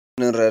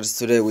Reds,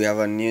 today we have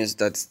a news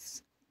that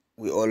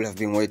we all have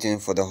been waiting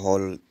for the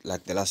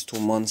last 2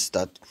 months,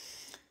 that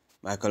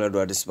Michael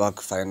Edward is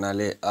back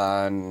finally.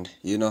 And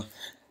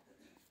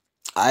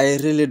I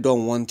really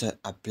don't want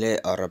a player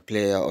or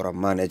a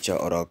manager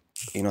or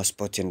a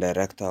sporting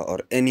director or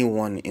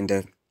anyone in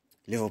the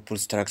Liverpool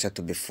structure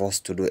to be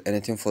forced to do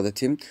anything for the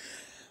team.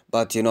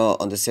 But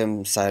on the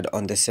same side,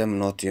 on the same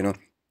note,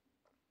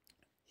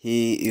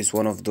 he is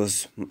one of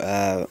those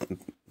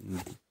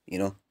you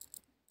know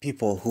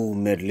people who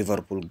made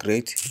Liverpool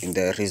great in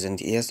the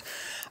recent years.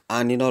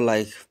 And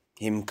like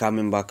him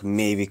coming back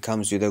maybe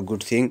comes with a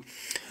good thing.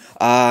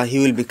 He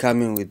will be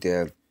coming with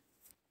the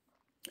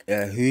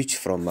huge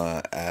from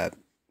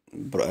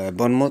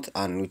Bournemouth,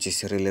 and which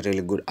is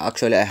really good.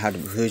 Actually, I heard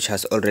Huge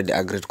has already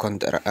agreed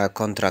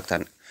contract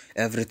and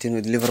everything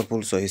with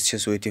Liverpool, so he's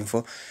just waiting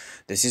for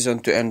the season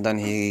to end. Then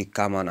he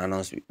come and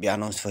be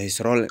announced for his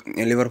role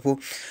in Liverpool.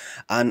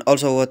 And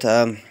also, what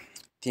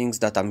things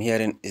that I'm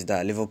hearing is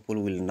that Liverpool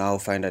will now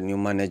find a new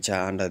manager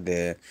under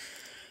the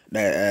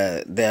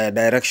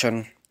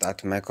direction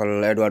that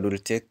Michael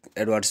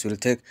Edwards will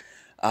take,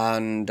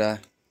 and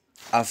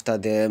after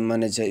the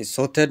manager is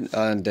sorted,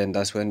 then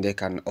that's when they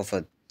can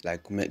offer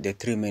the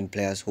three main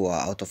players who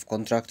are out of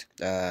contract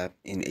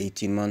in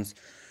 18 months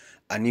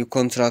a new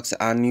contract,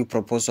 a new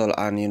proposal,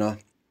 and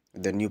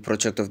the new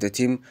project of the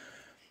team.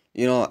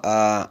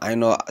 I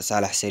know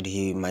Salah said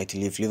he might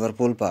leave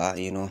Liverpool, but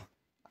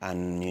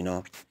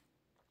and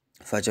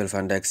Virgil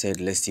van Dijk said,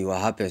 let's see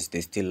what happens.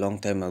 They still long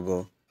time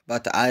ago.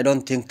 But I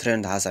don't think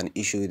Trent has an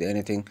issue with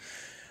anything,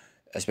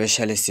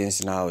 especially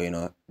since now,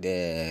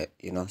 the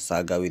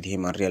saga with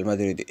him and Real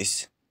Madrid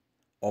is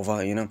over.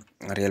 Real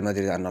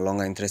Madrid are no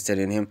longer interested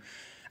in him.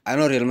 I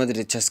know Real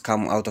Madrid just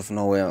come out of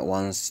nowhere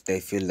once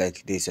they feel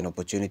like there's an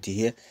opportunity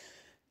here.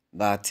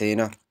 But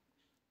Virgil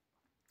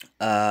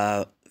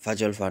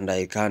van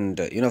Dijk, and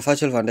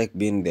Virgil van Dijk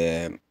being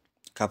the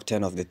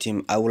captain of the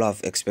team, I would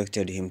have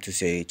expected him to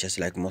say, just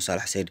like Mo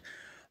Salah said,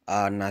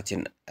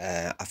 nothing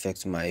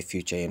affects my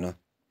future,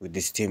 with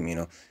this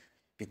team,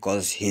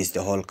 because he's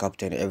the whole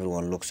captain.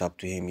 Everyone looks up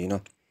to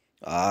him,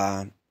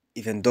 uh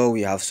even though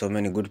we have so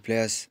many good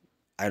players,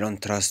 I don't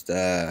trust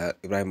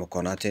Ibrahim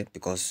Konate,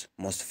 because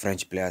most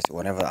French players,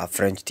 whenever a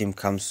French team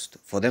comes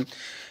for them,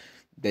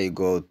 they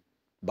go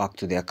back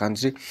to their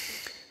country,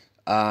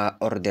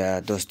 or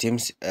those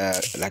teams.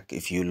 Like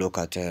if you look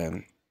at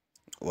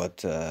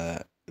what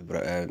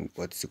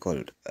what's it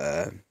called,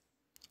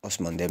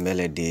 Osman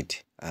Dembele did,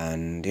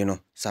 and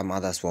some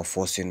others were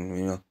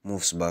forcing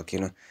moves back.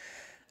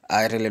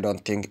 I really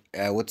don't think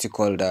what's it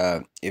called,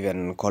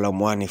 even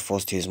Colomwani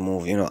forced his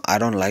move. I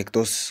don't like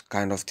those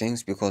kind of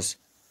things, because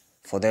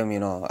for them,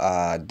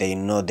 they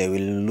know they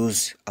will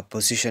lose a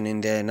position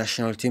in their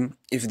national team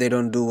if they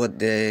don't do what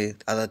the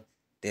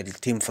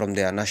team from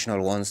their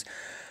national wants.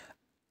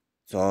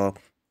 So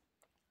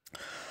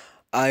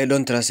I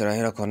don't trust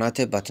Rahira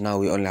Konate, but now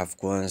we only have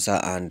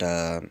Kwanzaa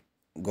and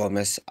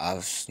Gomez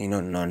as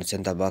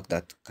non-centre back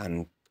that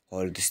can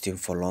hold this team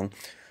for long.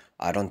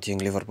 I don't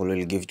think Liverpool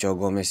will give Joe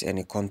Gomez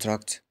any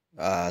contract.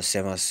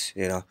 Same as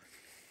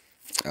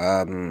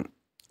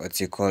what's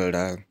he called,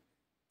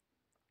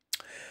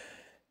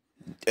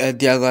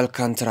 Diego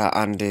Alcantara,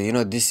 and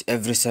this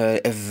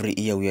every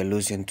year we are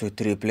losing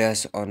 2-3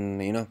 players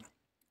on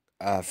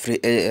free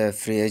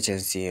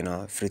agency,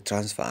 free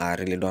transfer. I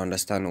really don't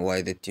understand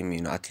why the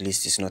team at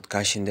least is not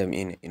cashing them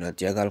in.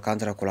 Diego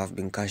Alcantara could have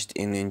been cashed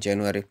in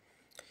January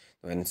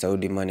when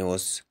Saudi money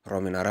was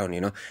roaming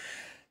around.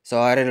 So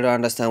I really don't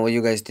understand what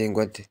you guys think.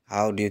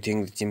 How do you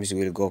think the teams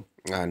will go?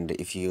 And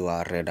if you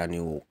are red and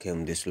you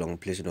came this long,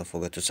 please don't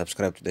forget to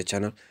subscribe to the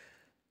channel.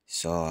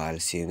 So I'll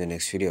see you in the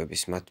next video. Be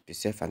smart, be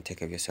safe, and take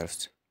care of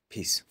yourselves.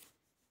 Peace.